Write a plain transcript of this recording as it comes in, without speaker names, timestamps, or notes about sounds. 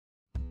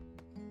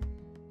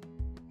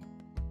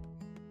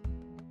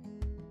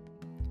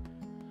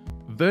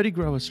Verti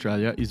Gro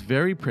Australia is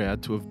very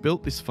proud to have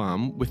built this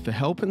farm with the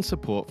help and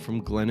support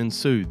from Glenn and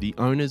Sue, the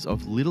owners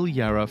of Little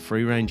Yarra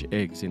Free-Range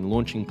Eggs in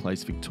Launching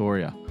Place,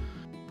 Victoria.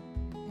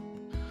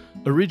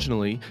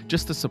 Originally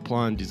just a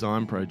supply and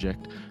design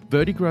project,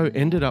 Verti Gro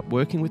ended up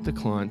working with the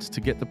clients to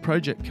get the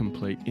project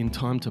complete in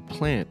time to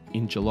plant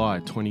in July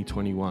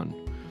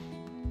 2021.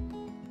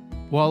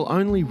 While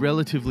only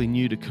relatively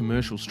new to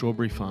commercial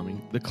strawberry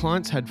farming, the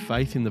clients had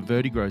faith in the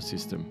Verti Gro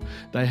system.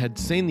 They had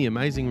seen the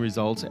amazing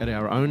results at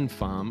our own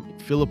farm,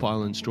 Phillip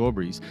Island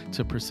Strawberries,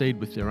 to proceed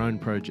with their own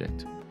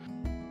project.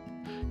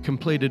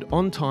 Completed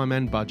on time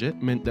and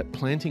budget meant that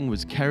planting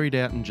was carried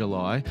out in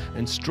July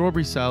and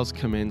strawberry sales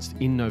commenced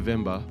in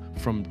November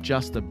from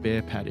just a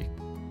bare paddock.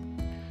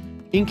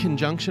 In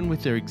conjunction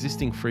with their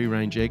existing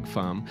free-range egg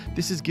farm,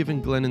 this has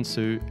given Glenn and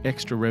Sue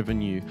extra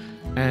revenue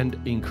and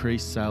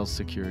increased sales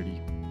security.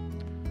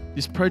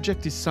 This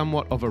project is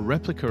somewhat of a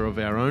replica of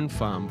our own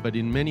farm, but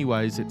in many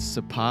ways it's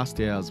surpassed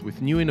ours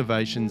with new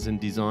innovations and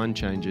design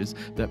changes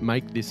that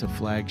make this a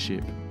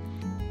flagship.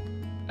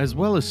 As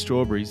well as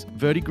strawberries,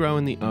 Verti Gro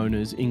and the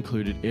owners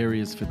included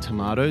areas for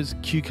tomatoes,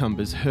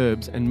 cucumbers,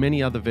 herbs and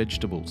many other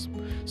vegetables.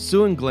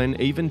 Sue and Glenn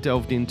even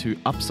delved into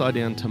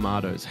upside-down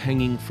tomatoes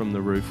hanging from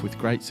the roof with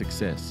great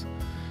success.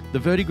 The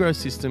Verti Gro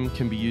system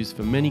can be used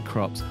for many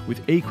crops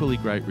with equally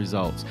great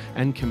results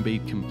and can be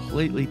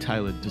completely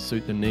tailored to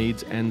suit the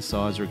needs and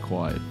size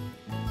required.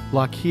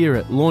 Like here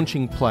at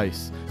Launching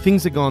Place,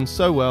 things have gone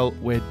so well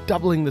we're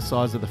doubling the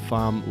size of the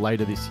farm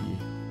later this year.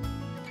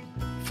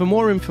 For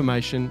more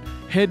information,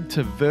 head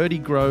to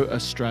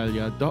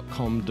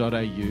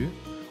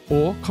vertigroaustralia.com.au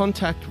or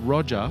contact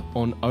Roger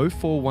on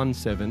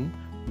 0417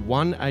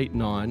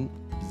 189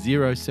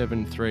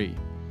 073.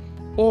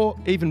 Or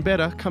even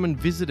better, come and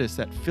visit us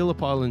at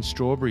Phillip Island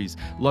Strawberries,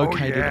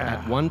 located at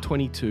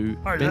 122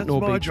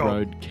 Bentnor Beach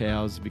Road,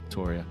 Cowes,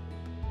 Victoria.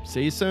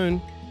 See you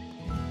soon.